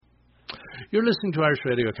You're listening to Irish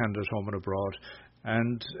Radio Canada's Home and Abroad,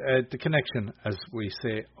 and the connection, as we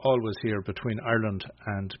say, always here between Ireland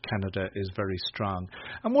and Canada is very strong.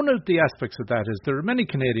 And one of the aspects of that is there are many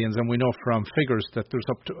Canadians, and we know from figures that there's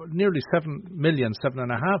up to nearly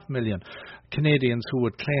 7.5 million Canadians who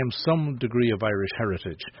would claim some degree of Irish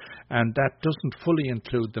heritage, and that doesn't fully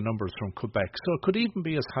include the numbers from Quebec, so it could even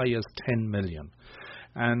be as high as 10 million.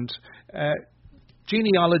 And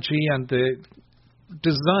genealogy and the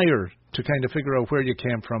desire to kind of figure out where you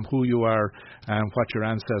came from, who you are, and what your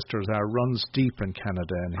ancestors are, runs deep in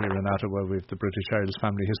Canada. And here in Ottawa, we have the British Irish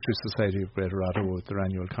Family History Society of Greater Ottawa with their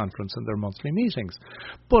annual conference and their monthly meetings.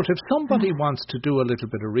 But if somebody wants to do a little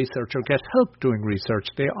bit of research or get help doing research,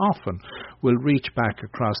 they often will reach back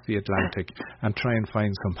across the Atlantic and try and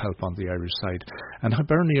find some help on the Irish side. And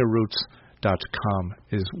Hibernia Roots.com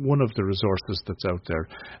is one of the resources that's out there,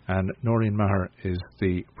 and Noreen Maher is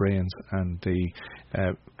the brains and the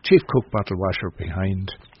chief cook bottle washer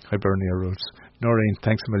behind Hibernia Roots. Noreen,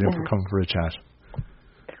 thanks a million for coming for a chat.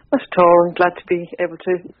 Not at all. I'm glad to be able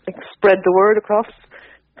to spread the word across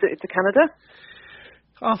to Canada.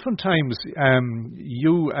 Oftentimes,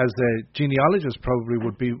 you as a genealogist probably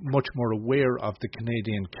would be much more aware of the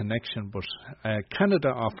Canadian connection, but Canada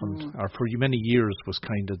often, or for many years, was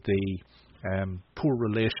kind of the poor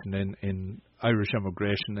relation in Irish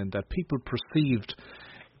immigration, in that people perceived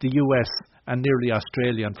the US and nearly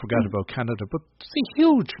Australia and forgot about Canada, but it's a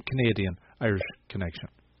huge Canadian-Irish connection.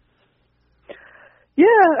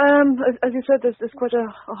 Yeah, as you said, there's quite a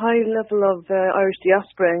high level of Irish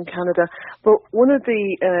diaspora in Canada, but one of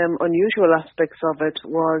the unusual aspects of it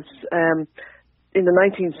was in the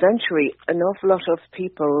 19th century, an awful lot of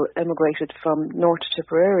people emigrated from North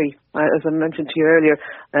Tipperary. As I mentioned to you earlier,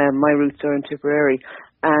 my roots are in Tipperary,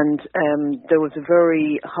 and there was a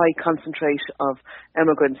very high concentration of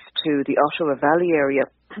emigrants to the Ottawa Valley area.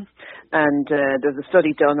 And there's a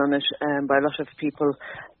study done on it by a lot of people,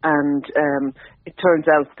 and it turns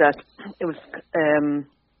out that it was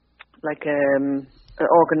like an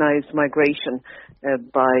organised migration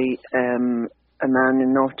by a man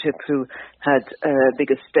in North Tip who had a big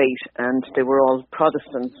estate, and they were all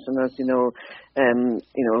Protestants. And as you know, it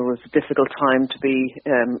was a difficult time to be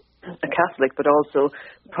a Catholic, but also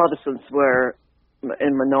Protestants were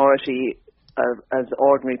in minority as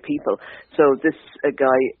ordinary people. So this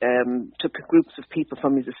guy took groups of people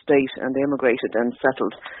from his estate, and they emigrated and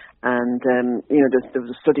settled. And there was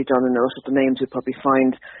a study done, and a lot of the names you'll probably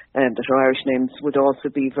find that are Irish names would also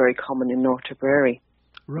be very common in North Tipperary.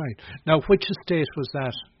 Right. Now, which estate was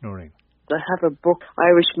that, Noreen? I have a book,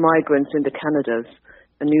 Irish Migrants into Canadas,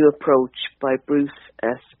 A New Approach by Bruce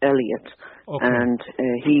S. Elliott. Okay. And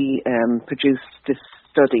he produced this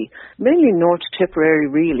study, mainly North Tipperary,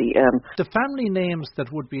 really. The family names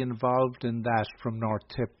that would be involved in that from North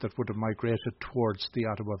Tip that would have migrated towards the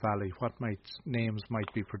Ottawa Valley, what names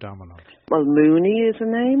might be predominant? Well, Mooney is a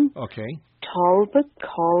name. Okay. Talbot,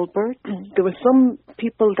 Colbert. There were some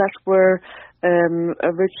people that were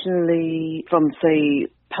originally from, say,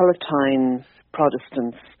 Palatine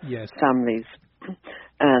Protestants families.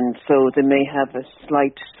 And so they may have a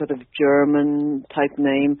slight sort of German type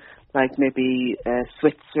name, like maybe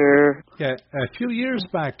Switzer. Yeah, a few years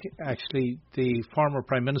back, actually, the former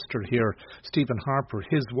Prime Minister here, Stephen Harper,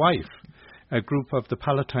 his wife, a group of the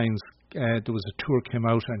Palatines, there was a tour came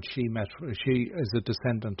out, and she is a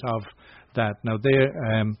descendant of that. Now, they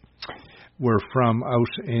were from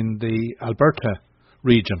out in the Alberta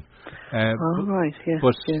region. Right, yeah.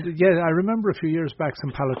 But, I remember a few years back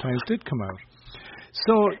some Palatines did come out.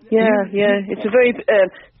 So it's a very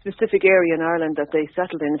specific area in Ireland that they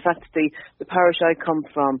settled in. In fact, the parish I come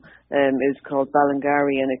from is called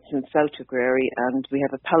Ballingarry, and it's in South Tipperary, and we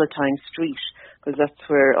have a Palatine Street because that's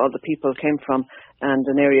where all the people came from, and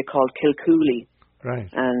an area called Kilcooley. Right.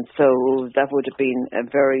 And so that would have been a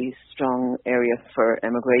very strong area for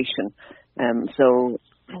emigration.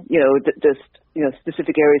 There's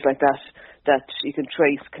specific areas like that you can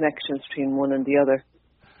trace connections between one and the other.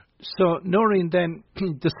 So, Noreen, then,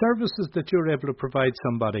 the services that you're able to provide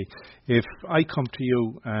somebody, if I come to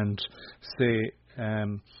you and say,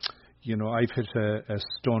 I've hit a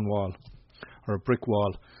stone wall or a brick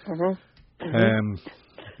wall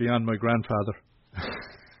beyond my grandfather.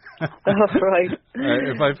 Oh, right.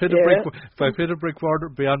 If I've hit a brick wall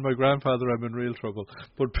beyond my grandfather, I'm in real trouble.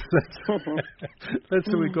 But let's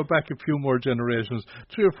say we go back a few more generations,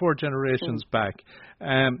 3 or 4 generations back,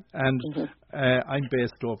 and I'm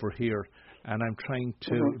based over here, and I'm trying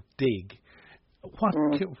to dig. What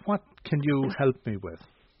can you help me with?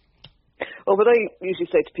 Well, what I usually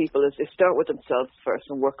say to people is they start with themselves first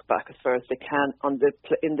and work back as far as they can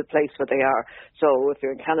in the place where they are. So if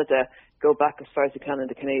you're in Canada, go back as far as you can in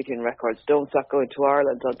the Canadian records. Don't start going to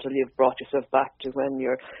Ireland until you've brought yourself back to when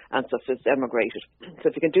your ancestors emigrated. So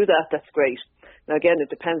if you can do that, that's great. Now, again, it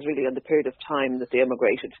depends really on the period of time that they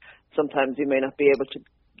emigrated. Sometimes you may not be able to,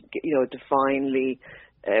 definely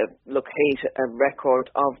locate a record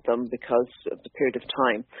of them because of the period of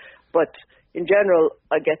time. But in general,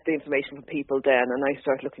 I get the information from people then, and I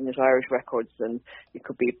start looking at Irish records, and it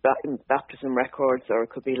could be baptism records, or it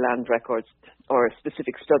could be land records, or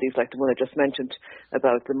specific studies like the one I just mentioned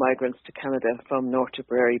about the migrants to Canada from North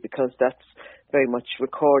Tipperary, because that's very much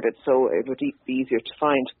recorded, so it would be easier to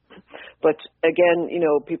find. But again,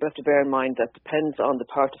 people have to bear in mind that depends on the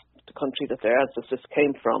part of the country that their ancestors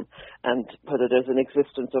came from, and whether there's an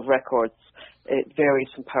existence of records. It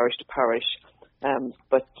varies from parish to parish.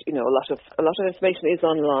 But a lot of information is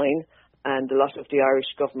online, and a lot of the Irish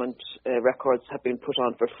government records have been put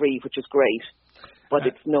on for free, which is great. But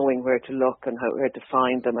it's knowing where to look and where to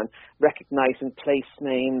find them, and recognising place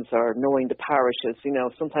names or knowing the parishes.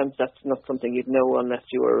 Sometimes that's not something you'd know unless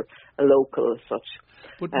you were a local as such.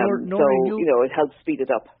 But Noreen, it helps speed it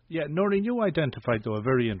up. Yeah, Noreen, you identified though a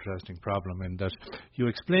very interesting problem in that you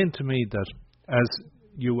explained to me that as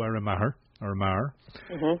you are a Maher,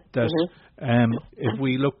 if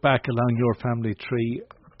we look back along your family tree,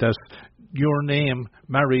 that your name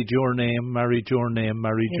married your name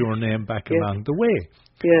back along the way.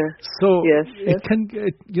 Yeah. So it can,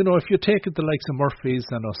 if you take it the likes of Murphys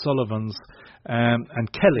and O'Sullivans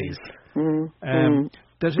and Kellys,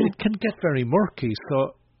 that it can get very murky.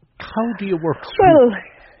 So how do you work through? Well,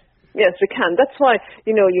 yes, it can. That's why,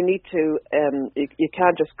 you need to, you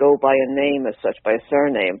can't just go by a name as such, by a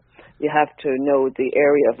surname. You have to know the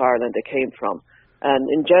area of Ireland they came from. And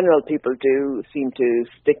in general, people do seem to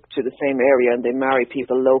stick to the same area, and they marry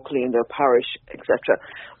people locally in their parish, etc.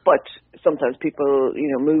 But sometimes people,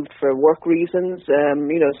 moved for work reasons,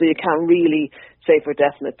 so you can't really say for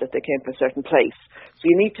definite that they came from a certain place. So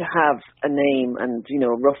you need to have a name and,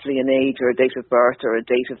 roughly an age or a date of birth or a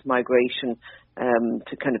date of migration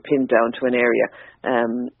to kind of pin down to an area.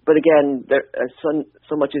 But again,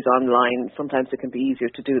 so much is online. Sometimes it can be easier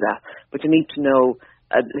to do that. But you need to know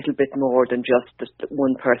a little bit more than just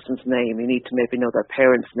one person's name. You need to maybe know their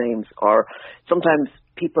parents' names, or sometimes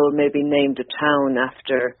people maybe named a town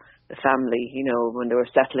after the family, when they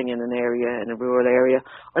were settling in an area, in a rural area,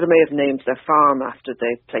 or they may have named their farm after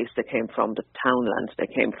the place they came from, the townland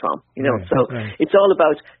they came from, It's all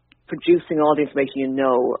about producing all the information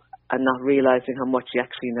and not realising how much you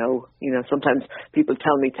actually know. Sometimes people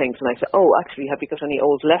tell me things and I say, oh, actually, have you got any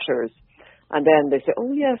old letters? And then they say,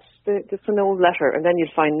 oh, yes, it's an old letter. And then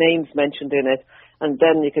you'll find names mentioned in it. And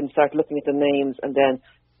then you can start looking at the names and then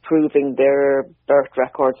proving their birth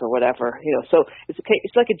records or whatever. So it's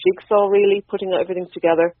like a jigsaw, really, putting everything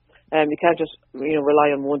together. You can't just,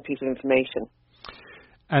 rely on one piece of information.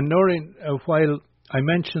 And Noreen, while I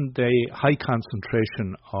mentioned the high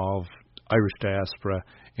concentration of Irish diaspora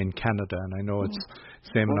in Canada, and I know it's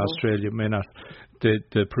same in Australia, may not, the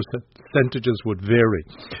percentages would vary.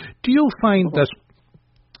 Do you find that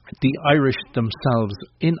the Irish themselves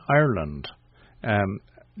in Ireland,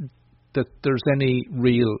 that there's any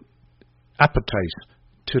real appetite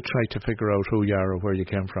to try to figure out who you are or where you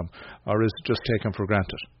came from, or is it just taken for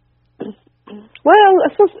granted? Well,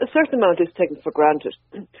 I suppose a certain amount is taken for granted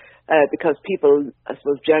because people, I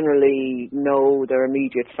suppose, generally know their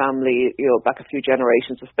immediate family, back a few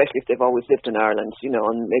generations, especially if they've always lived in Ireland,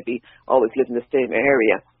 and maybe always lived in the same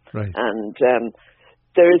area. Right. And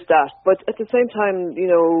there is that. But at the same time,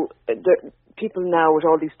 people now with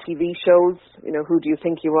all these TV shows, who do you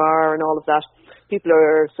think you are and all of that, people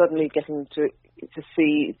are suddenly getting to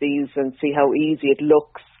see these and see how easy it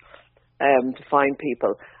looks to find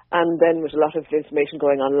people. And then with a lot of information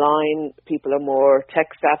going online, people are more tech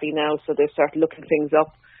savvy now, so they start looking things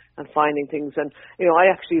up and finding things. And,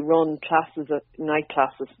 I actually run classes, night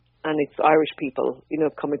classes, and it's Irish people,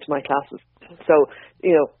 coming to my classes. So,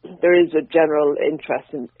 there is a general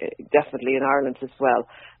interest definitely in Ireland as well.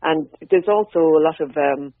 And there's also a lot of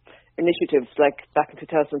initiatives, like back in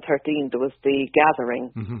 2013, there was the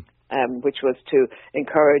Gathering, which was to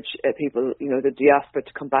encourage people, the diaspora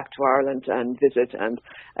to come back to Ireland and visit. And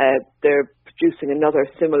they're producing another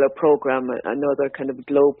similar program, another kind of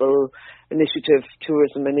global initiative,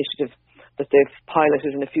 tourism initiative, that they've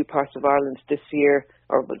piloted in a few parts of Ireland this year,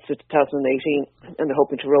 or 2018, and they're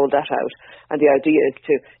hoping to roll that out. And the idea is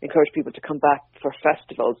to encourage people to come back for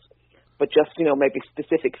festivals, but just, maybe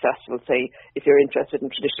specific festivals. Say, if you're interested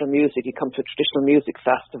in traditional music, you come to a traditional music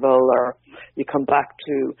festival, or you come back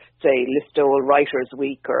to, say, Listowel Writers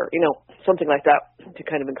Week, or, something like that, to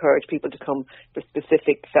kind of encourage people to come for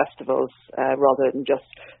specific festivals rather than just,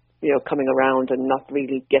 coming around and not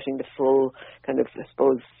really getting the full kind of, I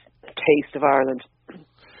suppose, taste of Ireland.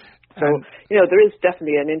 So, there is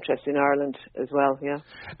definitely an interest in Ireland as well, yeah.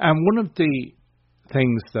 And one of the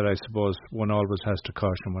things that I suppose one always has to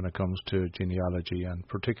caution when it comes to genealogy, and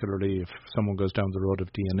particularly if someone goes down the road of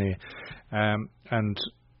DNA, and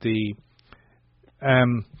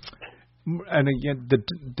again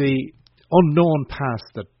the unknown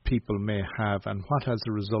past that people may have, and what as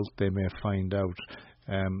a result they may find out.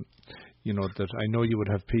 That I know you would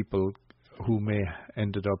have people who may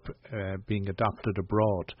ended up being adopted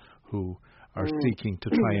abroad who are seeking to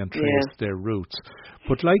try and trace their roots.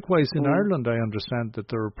 But likewise in Ireland, I understand that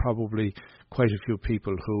there are probably quite a few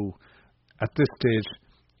people who at this stage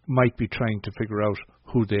might be trying to figure out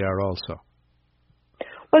who they are also.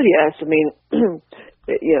 Well, yes,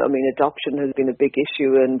 adoption has been a big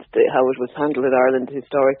issue, and how it was handled in Ireland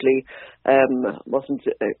historically wasn't,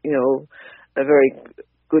 a very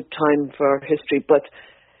good time for history, but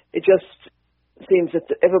it just seems that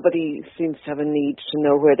everybody seems to have a need to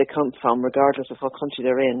know where they come from, regardless of what country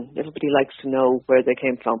they're in. Everybody likes to know where they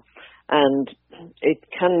came from. And it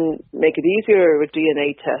can make it easier with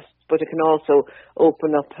DNA tests, but it can also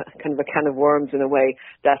open up kind of a can of worms in a way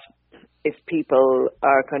that if people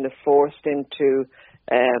are kind of forced into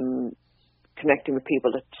connecting with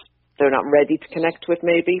people that they're not ready to connect with,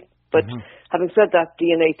 maybe. But having said that,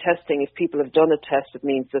 DNA testing, if people have done a test, it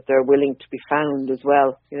means that they're willing to be found as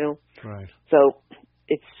well, Right. So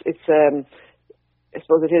it's I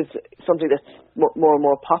suppose it is something that's more and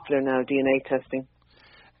more popular now, DNA testing.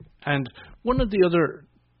 And one of the other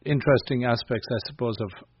interesting aspects, I suppose, of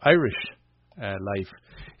Irish life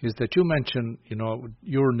is that you mentioned,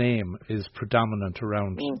 your name is predominant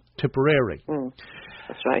around Tipperary.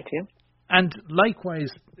 That's right, yeah. And likewise,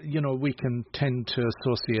 we can tend to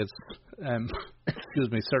associate,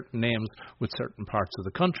 certain names with certain parts of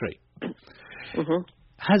the country.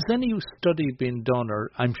 Has any study been done,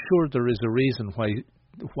 or I'm sure there is a reason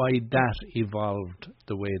why that evolved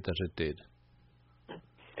the way that it did?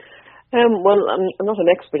 Well, I'm not an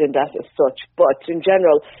expert in that as such, but in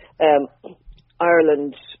general,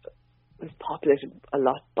 Ireland was populated a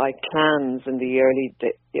lot by clans in the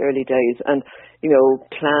early days, and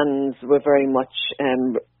clans were very much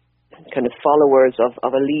kind of followers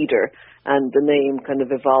of a leader, and the name kind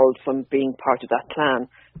of evolved from being part of that clan,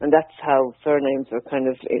 and that's how surnames are kind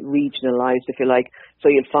of regionalised, if you like. So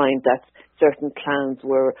you'll find that certain clans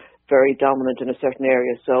were very dominant in a certain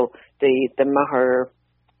area. So the Maher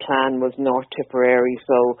clan was North Tipperary,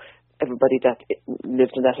 so everybody that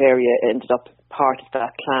lived in that area ended up part of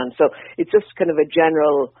that clan. So it's just kind of a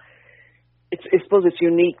general. I suppose it's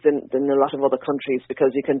unique than a lot of other countries,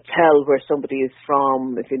 because you can tell where somebody is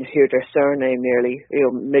from if you hear their surname nearly.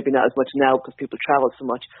 Maybe not as much now because people travel so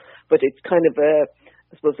much, but it's kind of a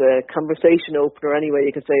conversation opener anyway.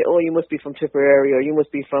 You can say, oh, you must be from Tipperary, or you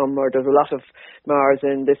must be from, or there's a lot of Mars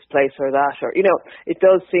in this place or that, or, it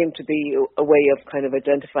does seem to be a way of kind of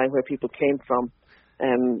identifying where people came from.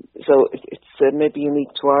 So it's maybe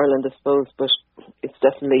unique to Ireland, I suppose, but it's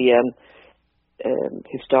definitely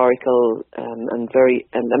historical and very.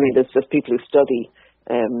 There's people who study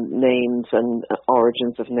names and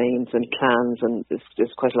origins of names and clans, and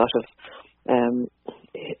there's quite a lot of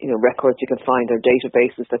records you can find, or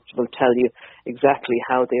databases that will tell you exactly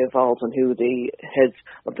how they evolved and who the heads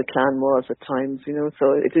of the clan was at times.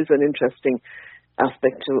 So it is an interesting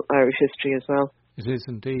aspect to Irish history as well. It is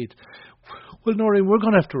indeed. Well, Noreen, we're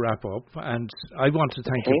going to have to wrap up, and I want to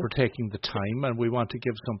thank you for taking the time, and we want to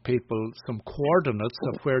give some people some coordinates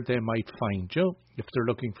of where they might find you if they're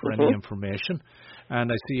looking for any information.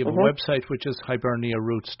 And I see you have a website, which is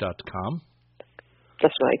hiberniaroots.com.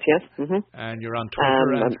 That's right, yes. And you're on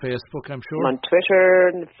Twitter and Facebook, I'm sure? I'm on Twitter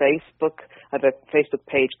and Facebook. I have a Facebook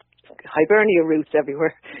page, Hibernia Roots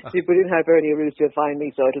everywhere. If you put in Hibernia Roots, you'll find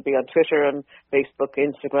me. So it'll be on Twitter and Facebook,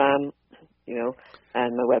 Instagram,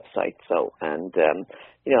 and my website. So, and,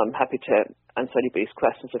 I'm happy to answer anybody's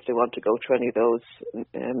questions if they want to go through any of those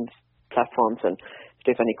platforms. And if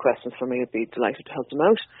they have any questions for me, I'd be delighted to help them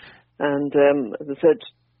out. And as I said,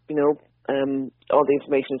 all the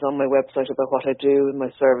information is on my website about what I do and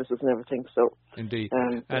my services and everything. So indeed,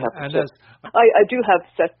 I do have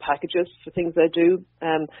set packages for things I do,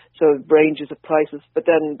 so ranges of prices. But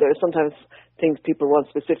then there are sometimes things people want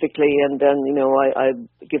specifically, and then I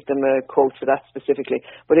give them a quote for that specifically.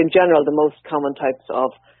 But in general, the most common types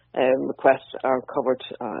of requests are covered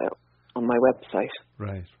on my website.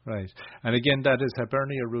 Right. And again, that is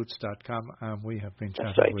HiberniaRoots.com, and we have been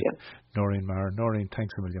chatting with Noreen Maher. Noreen,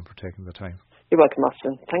 thanks a million for taking the time. You're welcome,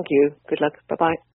 Austin. Thank you. Good luck. Bye-bye.